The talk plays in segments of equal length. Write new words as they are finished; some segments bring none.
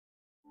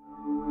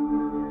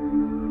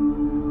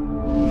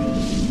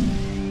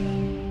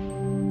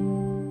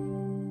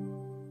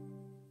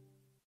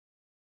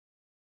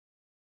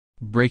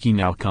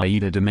Breaking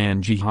Al-Qaeda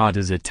demand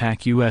jihadis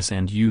attack US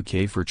and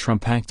UK for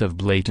Trump act of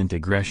blatant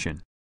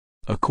aggression.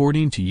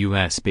 According to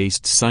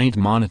US-based site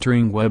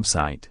monitoring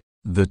website,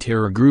 the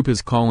terror group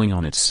is calling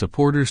on its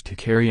supporters to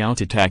carry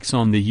out attacks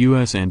on the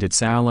US and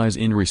its allies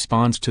in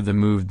response to the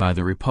move by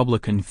the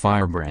Republican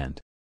firebrand.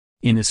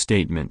 In a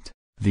statement,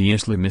 the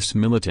Islamist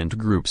militant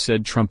group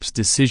said Trump's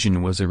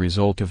decision was a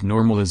result of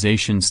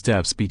normalization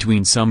steps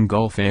between some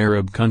Gulf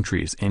Arab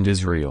countries and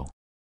Israel.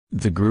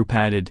 The group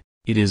added,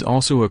 "It is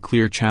also a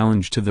clear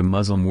challenge to the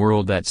Muslim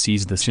world that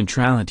sees the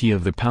centrality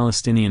of the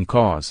Palestinian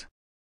cause.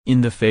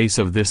 In the face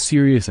of this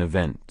serious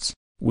events,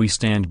 we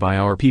stand by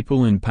our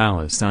people in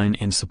Palestine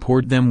and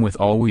support them with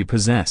all we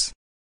possess.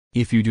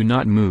 If you do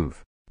not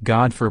move,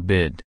 God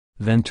forbid,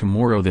 then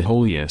tomorrow the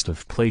holiest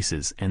of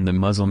places and the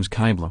Muslims'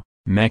 Qibla,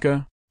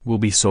 Mecca, will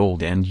be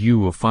sold and you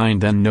will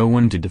find then no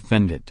one to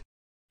defend it."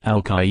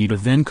 Al-Qaeda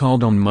then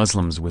called on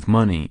Muslims with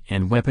money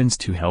and weapons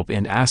to help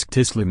and asked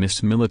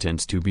Islamist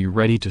militants to be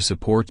ready to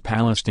support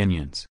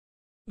Palestinians.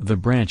 The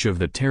branch of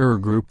the terror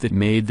group that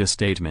made the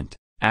statement,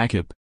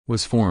 AQIP,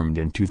 was formed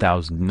in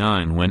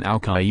 2009 when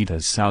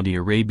Al-Qaeda's Saudi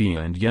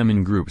Arabia and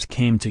Yemen groups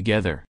came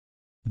together.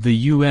 The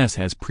U.S.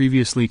 has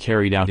previously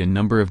carried out a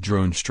number of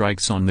drone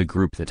strikes on the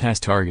group that has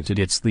targeted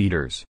its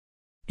leaders.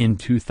 In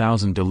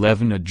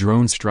 2011 a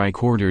drone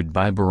strike ordered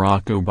by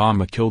Barack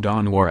Obama killed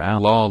Anwar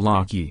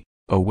al-Awlaki,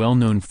 a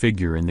well-known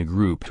figure in the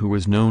group who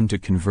was known to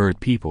convert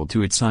people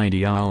to its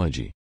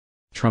ideology.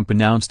 Trump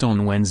announced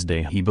on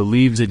Wednesday he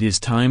believes it is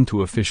time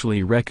to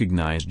officially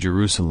recognize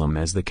Jerusalem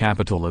as the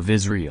capital of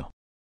Israel.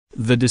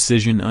 The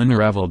decision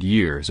unraveled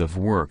years of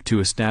work to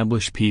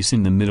establish peace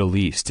in the Middle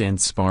East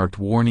and sparked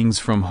warnings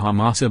from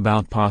Hamas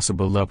about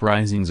possible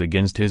uprisings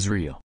against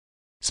Israel.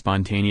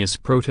 Spontaneous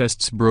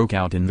protests broke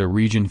out in the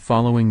region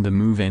following the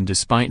move, and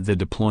despite the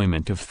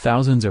deployment of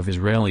thousands of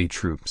Israeli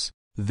troops,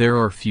 there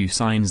are few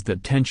signs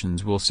that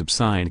tensions will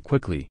subside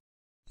quickly.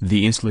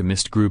 The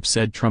Islamist group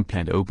said Trump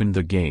had opened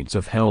the gates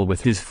of hell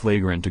with his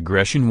flagrant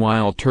aggression,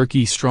 while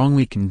Turkey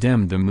strongly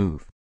condemned the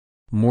move.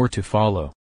 More to follow.